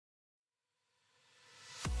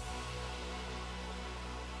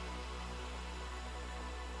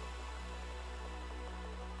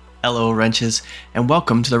Hello, wrenches, and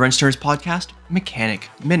welcome to the Wrench Nerds podcast,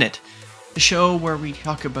 Mechanic Minute, the show where we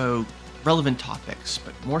talk about relevant topics,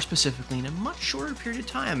 but more specifically in a much shorter period of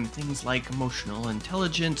time. Things like emotional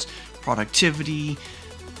intelligence, productivity,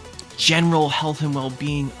 general health and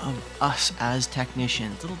well-being of us as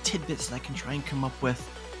technicians, little tidbits that I can try and come up with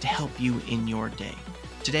to help you in your day.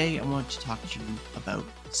 Today, I want to talk to you about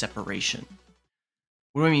separation.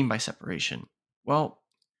 What do I mean by separation? Well,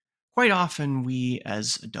 quite often we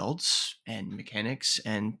as adults and mechanics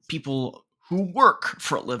and people who work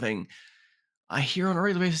for a living, I hear on a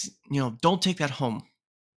regular basis, don't take that home,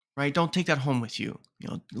 right? Don't take that home with you.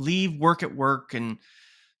 Leave work at work and,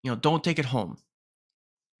 don't take it home.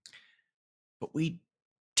 But we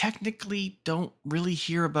technically don't really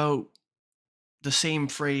hear about the same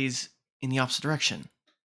phrase in the opposite direction,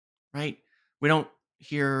 right? We don't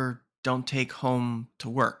hear don't take home to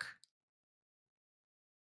work.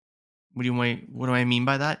 What do I mean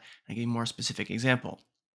by that? I give you a more specific example.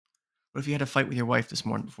 What if you had a fight with your wife this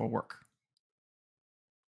morning before work?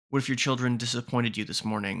 What if your children disappointed you this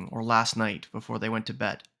morning or last night before they went to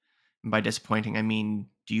bed? And by disappointing, I mean,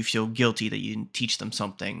 do you feel guilty that you didn't teach them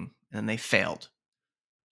something and they failed?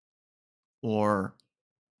 Or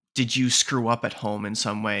did you screw up at home in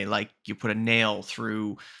some way, like you put a nail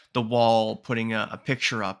through the wall, putting a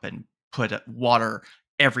picture up and put water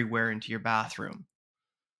everywhere into your bathroom?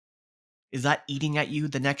 Is that eating at you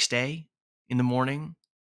the next day, in the morning,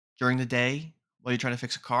 during the day, while you're trying to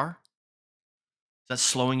fix a car? Is that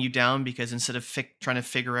slowing you down because instead of trying to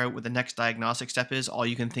figure out what the next diagnostic step is, all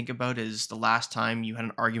you can think about is the last time you had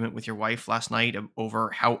an argument with your wife last night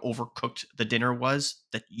over how overcooked the dinner was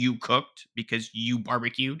that you cooked because you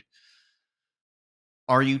barbecued?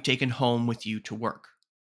 Are you taken home with you to work?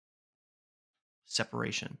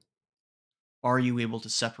 Separation. Are you able to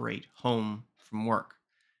separate home from work?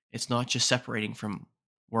 It's not just separating from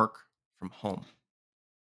work from home.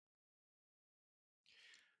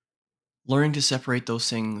 Learning to separate those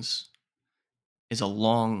things is a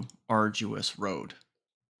long, arduous road.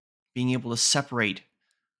 Being able to separate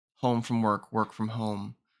home from work, work from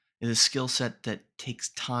home, is a skill set that takes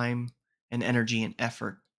time and energy and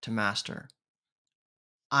effort to master.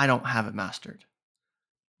 I don't have it mastered.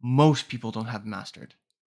 Most people don't have it mastered.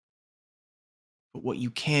 But what you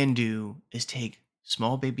can do is take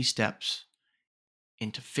small baby steps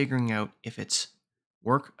into figuring out if it's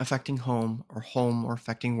work affecting home or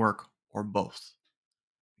affecting work or both.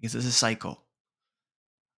 Because it's a cycle.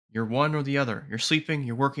 You're one or the other. You're sleeping,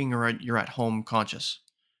 you're working, or you're at home conscious.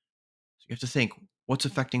 So you have to think what's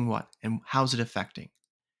affecting what and how's it affecting.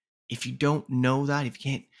 If you don't know that, if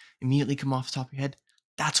you can't immediately come off the top of your head,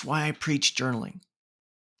 that's why I preach journaling.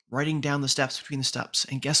 Writing down the steps between the steps.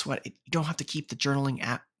 And guess what? You don't have to keep the journaling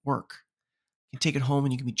at work. You can take it home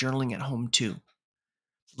and you can be journaling at home too.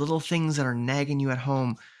 Little things that are nagging you at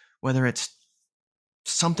home, whether it's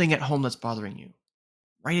something at home that's bothering you,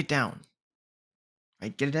 write it down.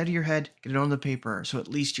 Right? Get it out of your head, get it on the paper, so at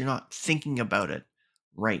least you're not thinking about it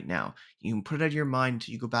right now. You can put it out of your mind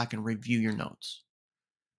until you go back and review your notes.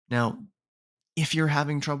 Now, if you're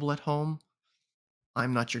having trouble at home,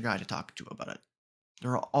 I'm not your guy to talk to about it.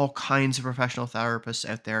 There are all kinds of professional therapists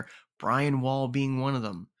out there, Brian Wall being one of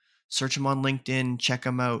them. Search him on LinkedIn, check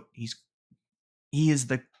him out. He is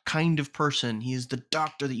the kind of person, he is the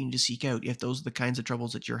doctor that you need to seek out if those are the kinds of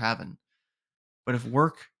troubles that you're having. But if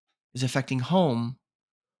work is affecting home,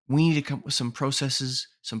 we need to come up with some processes,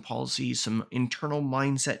 some policies, some internal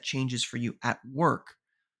mindset changes for you at work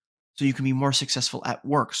so you can be more successful at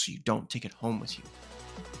work so you don't take it home with you.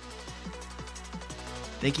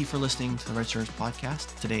 Thank you for listening to the Wrench Nerds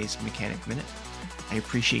podcast, today's Mechanic Minute. I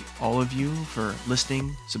appreciate all of you for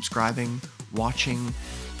listening, subscribing, watching,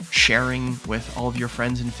 sharing with all of your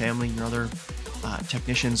friends and family, your other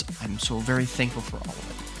technicians. I'm so very thankful for all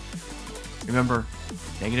of it. Remember,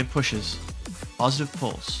 negative pushes, positive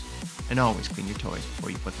pulls, and always clean your toys before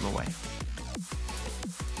you put them away.